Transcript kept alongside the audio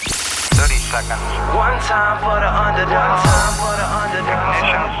seconds. One time for the underdog.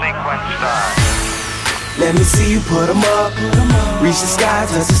 Ignition sequence start. Let me see you put 'em up. Reach the sky,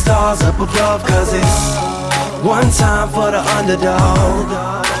 touch the stars up above. Cause it's one time for the underdog.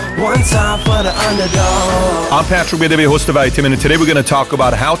 One time for the underdog. I'm Patrick Bet-David, host of iTunes, and today we're going to talk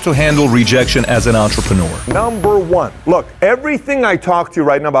about how to handle rejection as an entrepreneur. Number one, look, everything I talk to you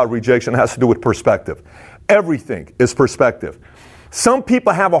right now about rejection has to do with perspective. Everything is perspective. Some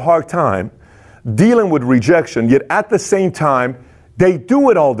people have a hard time dealing with rejection, yet at the same time, they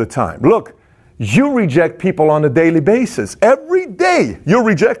do it all the time. Look, you reject people on a daily basis. Every day you're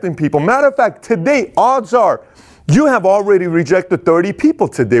rejecting people. Matter of fact, today, odds are you have already rejected 30 people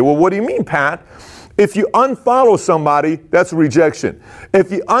today. Well, what do you mean, Pat? If you unfollow somebody, that's a rejection.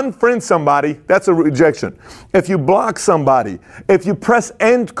 If you unfriend somebody, that's a rejection. If you block somebody, if you press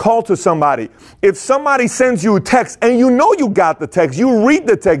end call to somebody, if somebody sends you a text and you know you got the text, you read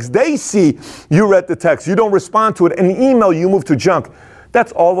the text, they see you read the text, you don't respond to it, an email you move to junk,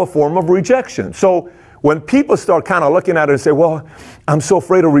 that's all a form of rejection. So when people start kind of looking at it and say, well, I'm so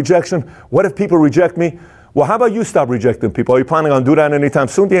afraid of rejection, what if people reject me? Well, how about you stop rejecting people? Are you planning on doing that anytime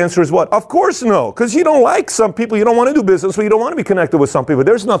soon? The answer is what? Of course no, because you don't like some people, you don't want to do business with, you don't want to be connected with some people.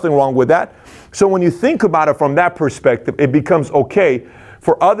 There's nothing wrong with that. So when you think about it from that perspective, it becomes okay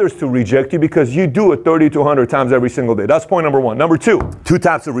for others to reject you because you do it 30 to 100 times every single day. That's point number one. Number two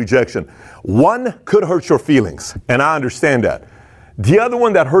types of rejection. One could hurt your feelings, and I understand that. The other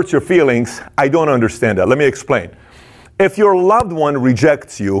one that hurts your feelings, I don't understand that. Let me explain. If your loved one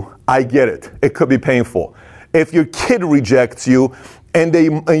rejects you, I get it. It could be painful. If your kid rejects you and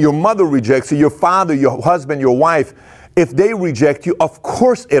your mother rejects you, your father, your husband, your wife, if they reject you, of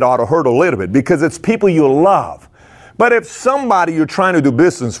course it ought to hurt a little bit because it's people you love. But if somebody you're trying to do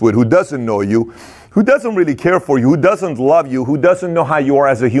business with who doesn't know you, who doesn't really care for you, who doesn't love you, who doesn't know how you are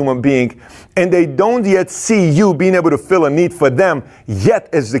as a human being, and they don't yet see you being able to fill a need for them, yet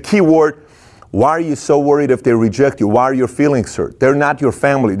is the key word. Why are you so worried if they reject you? Why are your feelings hurt? They're not your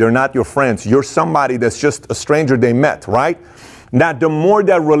family. They're not your friends. You're somebody that's just a stranger they met, right? Now, the more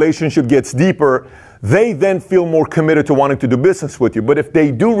that relationship gets deeper, they then feel more committed to wanting to do business with you. But if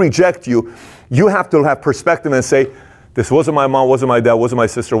they do reject you, you have to have perspective and say, this wasn't my mom, wasn't my dad, wasn't my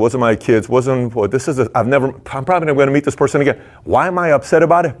sister, wasn't my kids, I'm probably never going to meet this person again. Why am I upset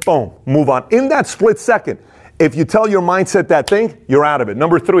about it? Boom, move on. In that split second, if you tell your mindset that thing, you're out of it.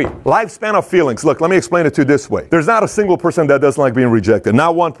 Number three, lifespan of feelings. Look, let me explain it to you this way. There's not a single person that doesn't like being rejected.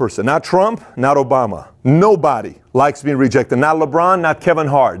 Not one person. Not Trump, not Obama. Nobody likes being rejected. Not LeBron, not Kevin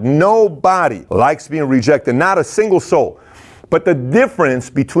Hart. Nobody likes being rejected. Not a single soul. But the difference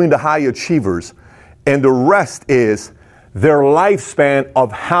between the high achievers and the rest is their lifespan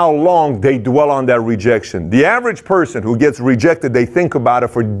of how long they dwell on that rejection. The average person who gets rejected, they think about it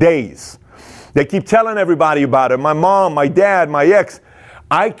for days. They keep telling everybody about it. My mom, my dad, my ex.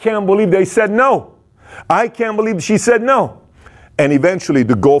 I can't believe they said no. I can't believe she said no. And eventually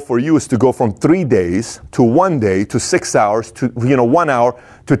the goal for you is to go from 3 days to 1 day to 6 hours to 1 hour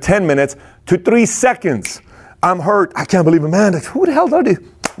to 10 minutes to 3 seconds. I'm hurt. I can't believe it, man. Who the hell are they?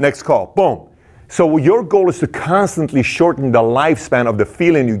 Next call. Boom. So your goal is to constantly shorten the lifespan of the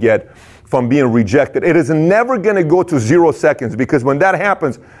feeling you get from being rejected. It is never going to go to 0 seconds because when that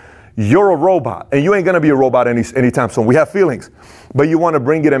happens, you're a robot, and you ain't going to be a robot anytime soon. We have feelings, but you want to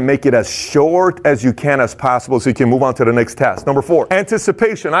bring it and make it as short as you can as possible so you can move on to the next task. Number four,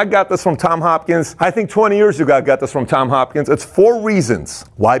 anticipation. I got this from Tom Hopkins. I think 20 years ago I got this from Tom Hopkins. It's 4 reasons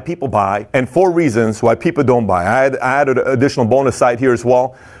why people buy and 4 reasons why people don't buy. I had an additional bonus site here as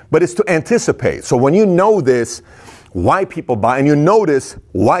well, but it's to anticipate. So when you know this, why people buy, and you notice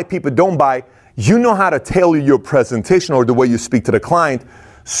why people don't buy, you know how to tailor your presentation or the way you speak to the client.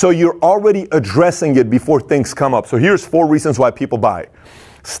 So you're already addressing it before things come up. So here's 4 reasons why people buy.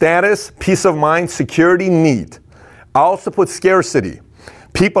 Status, peace of mind, security, need. I also put scarcity.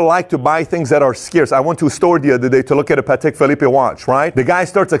 People like to buy things that are scarce. I went to a store the other day to look at a Patek Philippe watch, right? The guy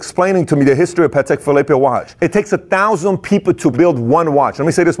starts explaining to me the history of Patek Philippe watch. It takes 1,000 people to build one watch. Let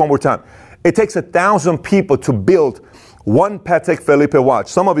me say this one more time. It takes 1,000 people to build one Patek Philippe watch.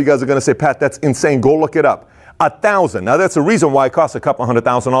 Some of you guys are going to say, Pat, that's insane. Go look it up. 1,000. Now that's the reason why it costs a couple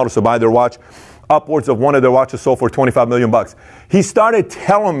 $100,000 to buy their watch. Upwards of one of their watches sold for 25 million bucks. He started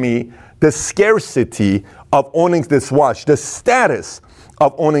telling me the scarcity of owning this watch, the status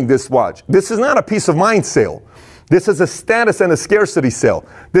of owning this watch. This is not a peace of mind sale. This is a status and a scarcity sale.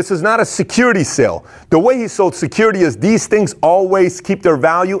 This is not a security sale. The way he sold security is these things always keep their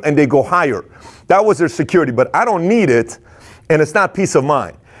value and they go higher. That was their security, but I don't need it, and it's not peace of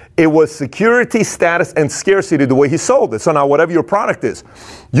mind. It was security, status, and scarcity the way he sold it. So now whatever your product is,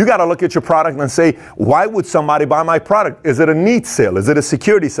 you got to look at your product and say, why would somebody buy my product? Is it a need sale? Is it a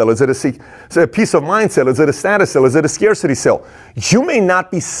security sale? Is it a peace of mind sale? Is it a status sale? Is it a scarcity sale? You may not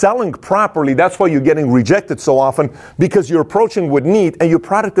be selling properly. That's why you're getting rejected so often, because you're approaching with need and your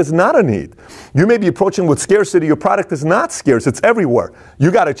product is not a need. You may be approaching with scarcity. Your product is not scarce. It's everywhere.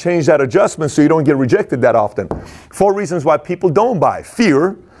 You got to change that adjustment so you don't get rejected that often. 4 reasons why people don't buy.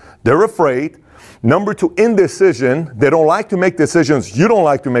 Fear. They're afraid. Number 2, indecision. They don't like to make decisions. You don't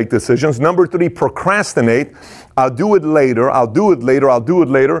like to make decisions. Number 3, procrastinate. I'll do it later. I'll do it later. I'll do it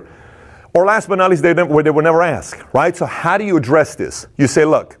later. Or last but not least, they will never ask, right? So how do you address this? You say,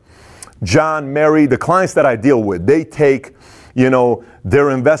 look, John, Mary, the clients that I deal with, they take,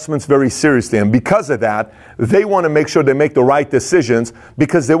 their investments very seriously. And because of that, they want to make sure they make the right decisions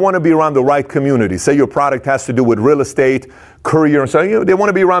because they want to be around the right community. Say your product has to do with real estate, career, and so they want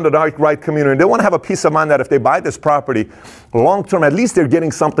to be around the right community. They want to have a peace of mind that if they buy this property long term, at least they're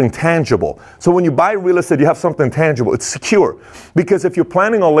getting something tangible. So when you buy real estate, you have something tangible. It's secure. Because if you're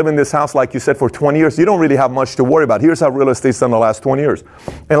planning on living in this house, like you said, for 20 years, you don't really have much to worry about. Here's how real estate's done the last 20 years.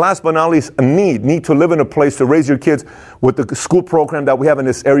 And last but not least, a need to live in a place to raise your kids with the school program that we have in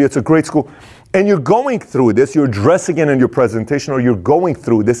this area. It's a great school. And you're going through this, you're addressing it in your presentation, or you're going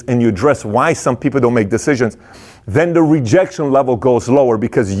through this and you address why some people don't make decisions, then the rejection level goes lower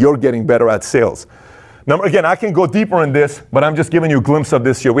because you're getting better at sales. Now, again, I can go deeper in this, but I'm just giving you a glimpse of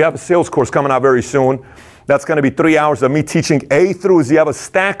this year. We have a sales course coming out very soon. That's going to be 3 hours of me teaching A through Z. You have a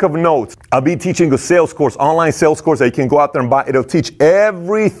stack of notes. I'll be teaching a sales course, online sales course that you can go out there and buy. It'll teach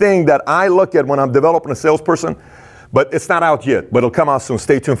everything that I look at when I'm developing a salesperson. But it's not out yet, but it'll come out soon.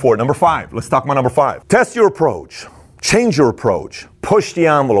 Stay tuned for it. Number 5. Let's talk about number 5. Test your approach. Change your approach. Push the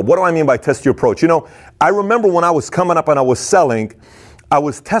envelope. What do I mean by test your approach? I remember when I was coming up and I was selling, I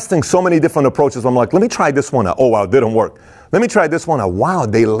was testing so many different approaches. I'm like, let me try this one out. Oh, wow, it didn't work. Let me try this one out. Wow,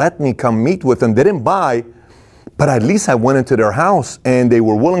 they let me come meet with them. They didn't buy, but at least I went into their house and they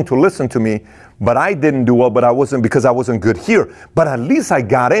were willing to listen to me. But I didn't do well, but I wasn't because I wasn't good here. But at least I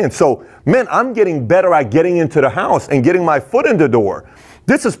got in. So, man, I'm getting better at getting into the house and getting my foot in the door.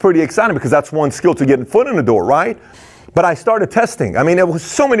 This is pretty exciting because that's one skill, to get a foot in the door, right? But I started testing. I mean, there was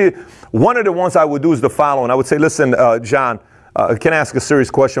so many. One of the ones I would do is the following. I would say, listen, John, can I ask a serious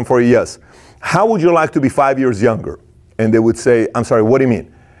question for you? Yes. How would you like to be 5 years younger? And they would say, I'm sorry, what do you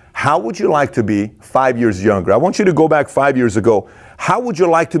mean? How would you like to be 5 years younger? I want you to go back 5 years ago. How would you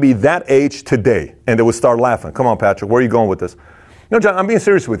like to be that age today? And they would start laughing. Come on, Patrick, where are you going with this? No, John, I'm being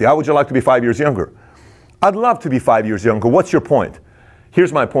serious with you. How would you like to be 5 years younger? I'd love to be 5 years younger. What's your point?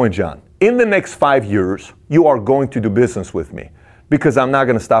 Here's my point, John. In the next 5 years, you are going to do business with me because I'm not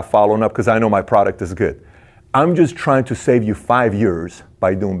going to stop following up because I know my product is good. I'm just trying to save you 5 years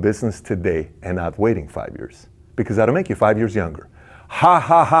by doing business today and not waiting 5 years because that'll make you 5 years younger. Ha,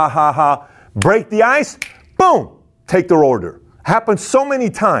 ha, ha, ha, ha. Break the ice. Boom. Take their order. Happened so many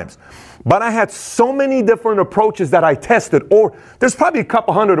times. But I had so many different approaches that I tested, or there's probably a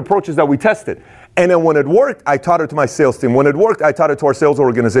couple hundred approaches that we tested. And then when it worked, I taught it to my sales team. When it worked, I taught it to our sales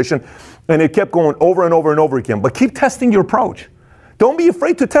organization. And it kept going over and over and over again. But keep testing your approach. Don't be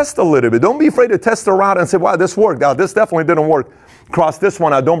afraid to test a little bit. Don't be afraid to test a route and say, wow, this worked. Now, this definitely didn't work. Cross this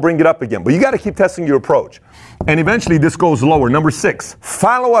one out. Don't bring it up again. But you got to keep testing your approach. And eventually this goes lower. Number 6,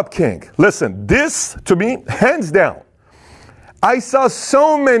 follow-up king. Listen, this to me, hands down. I saw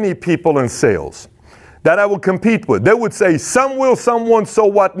so many people in sales that I would compete with. They would say, some will, someone, so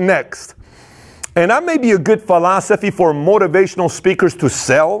what next? And that may be a good philosophy for motivational speakers to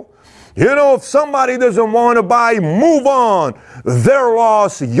sell. If somebody doesn't want to buy, move on. Their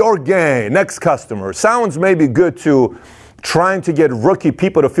loss, your gain. Next customer. Sounds maybe good to trying to get rookie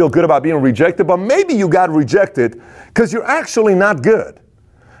people to feel good about being rejected, but maybe you got rejected because you're actually not good.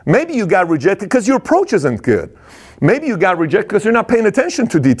 Maybe you got rejected because your approach isn't good. Maybe you got rejected because you're not paying attention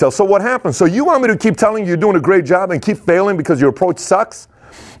to details. So what happens? So you want me to keep telling you you're doing a great job and keep failing because your approach sucks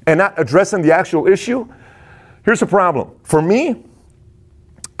and not addressing the actual issue? Here's the problem. For me,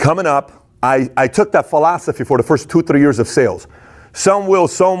 coming up, I took that philosophy for the first 2-3 years of sales. Some will,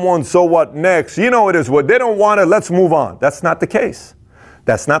 someone, so what next? It is what they don't want it. Let's move on. That's not the case.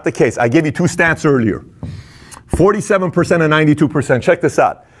 That's not the case. I gave you 2 stats earlier. 47% and 92%. Check this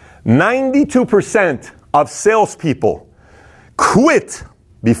out. 92% of salespeople quit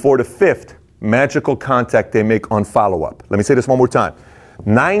before the 5th magical contact they make on follow-up. Let me say this one more time.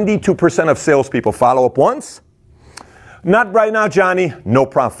 92% of salespeople follow up once. Not right now, Johnny. No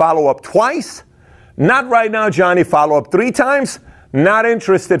problem. Follow up twice. Not right now, Johnny. Follow up 3 times. Not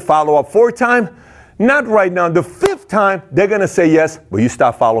interested. Follow up 4 times. Not right now. The fifth time, they're going to say yes, but you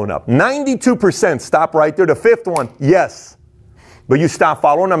stop following up. 92% stop right there. The fifth one, yes, but you stop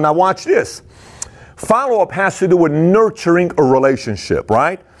following them. Now watch this. Follow-up has to do with nurturing a relationship,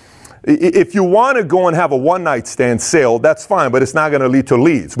 right? If you want to go and have a one-night stand sale, that's fine, but it's not going to lead to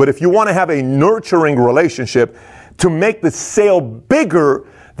leads. But if you want to have a nurturing relationship to make the sale bigger,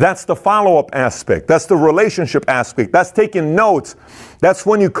 that's the follow-up aspect. That's the relationship aspect. That's taking notes. That's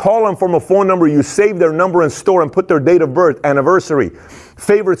when you call them from a phone number, you save their number and store and put their date of birth, anniversary,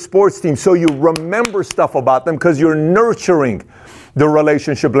 favorite sports team, so you remember stuff about them because you're nurturing the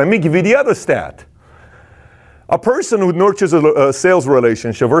relationship. Let me give you the other stat. A person who nurtures a sales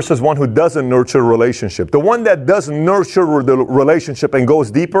relationship versus one who doesn't nurture a relationship. The one that does nurture the relationship and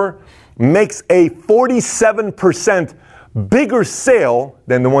goes deeper makes a 47% bigger sale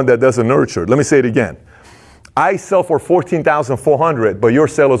than the one that doesn't nurture. Let me say it again. I sell for $14,400, but your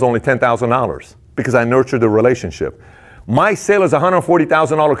sale is only $10,000 because I nurtured the relationship. My sale is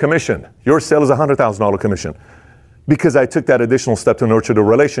 $140,000 commission. Your sale is $100,000 commission because I took that additional step to nurture the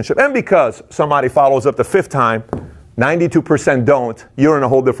relationship. And because somebody follows up the fifth time, 92% don't, you're in a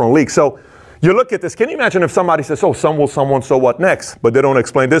whole different league. So you look at this. Can you imagine if somebody says, oh, some will, someone, so what next? But they don't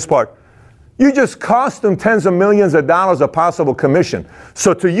explain this part. You just cost them tens of millions of dollars of possible commission.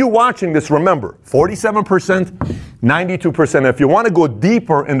 So to you watching this, remember, 47%, 92%. If you want to go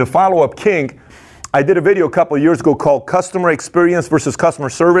deeper in the follow-up king, I did a video a couple of years ago called Customer Experience versus Customer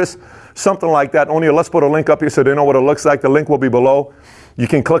Service, something like that. Only let's put a link up here so they know what it looks like. The link will be below. You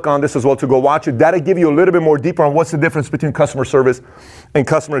can click on this as well to go watch it. That'll give you a little bit more deeper on what's the difference between customer service and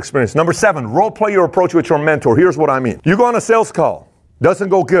customer experience. Number 7, role play your approach with your mentor. Here's what I mean. You go on a sales call, doesn't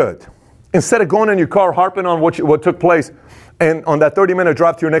go good. Instead of going in your car harping on what took place and on that 30-minute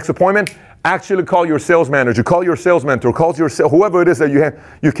drive to your next appointment, actually call your sales manager, call your sales mentor, call your whoever it is that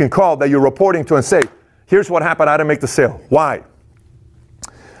you can call that you're reporting to and say, here's what happened, I didn't make the sale. Why?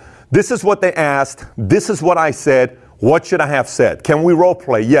 This is what they asked. This is what I said. What should I have said? Can we role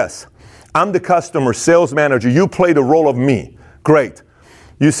play? Yes. I'm the customer sales manager. You play the role of me. Great.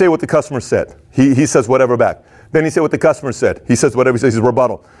 You say what the customer said. He says whatever back. Then he said what the customer said. He says whatever he says, his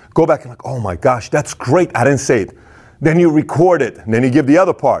rebuttal. Go back and like, oh my gosh, that's great. I didn't say it. Then you record it. And then you give the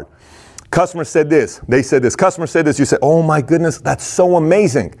other part. Customer said this. They said this. Customer said this. You say, oh my goodness, that's so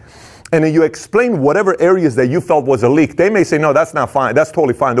amazing. And then you explain whatever areas that you felt was a leak. They may say, no, that's not fine. That's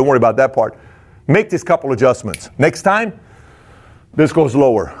totally fine. Don't worry about that part. Make these couple adjustments. Next time, this goes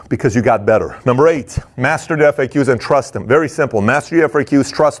lower because you got better. Number 8, master the FAQs and trust them. Very simple. Master your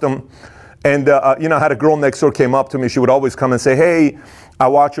FAQs, trust them. And, I had a girl next door came up to me. She would always come and say, hey, I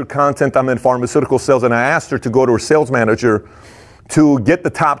watch your content. I'm in pharmaceutical sales. And I asked her to go to her sales manager to get the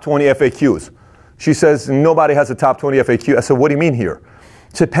top 20 FAQs. She says, nobody has a top 20 FAQ. I said, what do you mean here?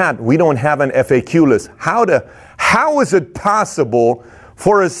 She said, Pat, we don't have an FAQ list. How is it possible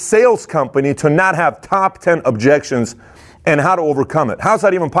for a sales company to not have top 10 objections and how to overcome it? How's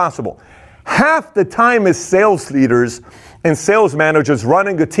that even possible? Half the time as sales leaders and sales managers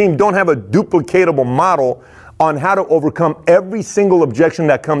running a team don't have a duplicatable model on how to overcome every single objection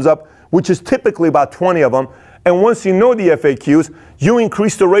that comes up, which is typically about 20 of them. And once you know the FAQs, you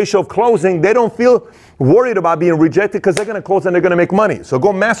increase the ratio of closing. They don't feel worried about being rejected because they're going to close and they're going to make money. So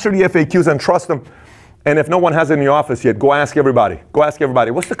go master the FAQs and trust them. And if no one has it in your office yet, go ask everybody. Go ask everybody,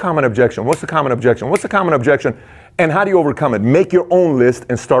 what's the common objection? What's the common objection? What's the common objection? And how do you overcome it? Make your own list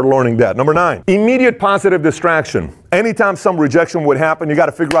and start learning that. Number 9, immediate positive distraction. Anytime some rejection would happen, you got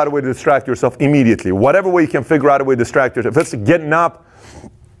to figure out a way to distract yourself immediately. Whatever way you can figure out a way to distract yourself. If it's getting up,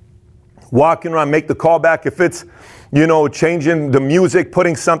 walking around, make the call back. If it's, changing the music,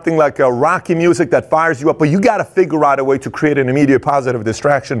 putting something like a rocky music that fires you up. But you got to figure out a way to create an immediate positive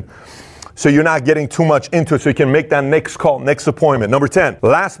distraction so you're not getting too much into it so you can make that next call, next appointment. Number 10,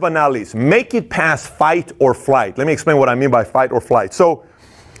 last but not least, make it past fight or flight. Let me explain what I mean by fight or flight. So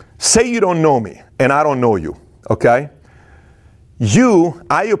say you don't know me and I don't know you, okay?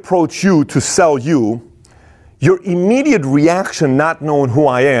 I approach you to sell you. Your immediate reaction, not knowing who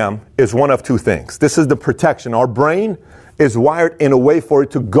I am, is one of two things. This is the protection. Our brain is wired in a way for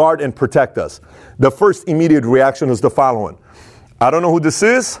it to guard and protect us. The first immediate reaction is the following. I don't know who this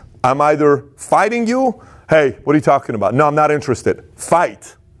is. I'm either fighting you. Hey, what are you talking about? No, I'm not interested.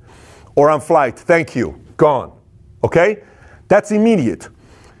 Fight. Or I'm flight. Thank you. Gone. Okay? That's immediate.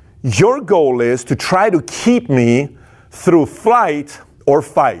 Your goal is to try to keep me through flight or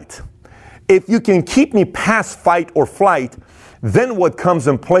fight. If you can keep me past fight or flight, then what comes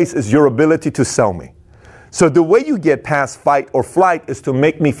in place is your ability to sell me. So the way you get past fight or flight is to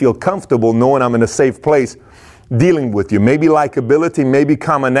make me feel comfortable knowing I'm in a safe place dealing with you. Maybe likability, maybe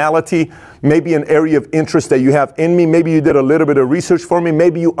commonality, maybe an area of interest that you have in me. Maybe you did a little bit of research for me.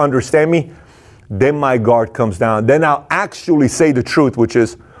 Maybe you understand me. Then my guard comes down. Then I'll actually say the truth, which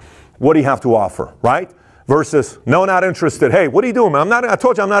is, what do you have to offer, right? Versus, no, not interested. Hey, what are you doing, man? I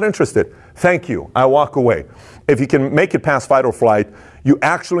told you I'm not interested. Thank you. I walk away. If you can make it past fight or flight, you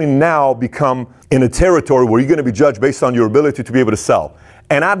actually now become in a territory where you're going to be judged based on your ability to be able to sell.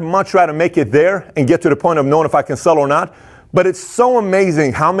 And I'd much rather make it there and get to the point of knowing if I can sell or not. But it's so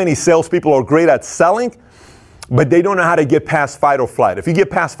amazing how many salespeople are great at selling, but they don't know how to get past fight or flight. If you get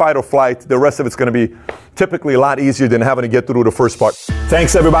past fight or flight, the rest of it's going to be typically a lot easier than having to get through the first part.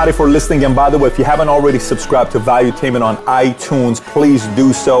 Thanks everybody for listening. And by the way, if you haven't already subscribed to Valuetainment on iTunes, please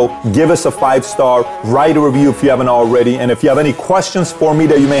do so. Give us a 5-star, write a review if you haven't already. And if you have any questions for me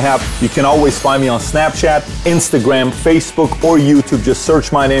that you may have, you can always find me on Snapchat, Instagram, Facebook, or YouTube. Just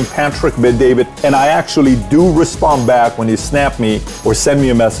search my name, Patrick Bet-David. And I actually do respond back when you snap me or send me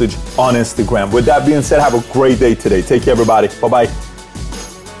a message on Instagram. With that being said, have a great day today. Take care, everybody. Bye-bye.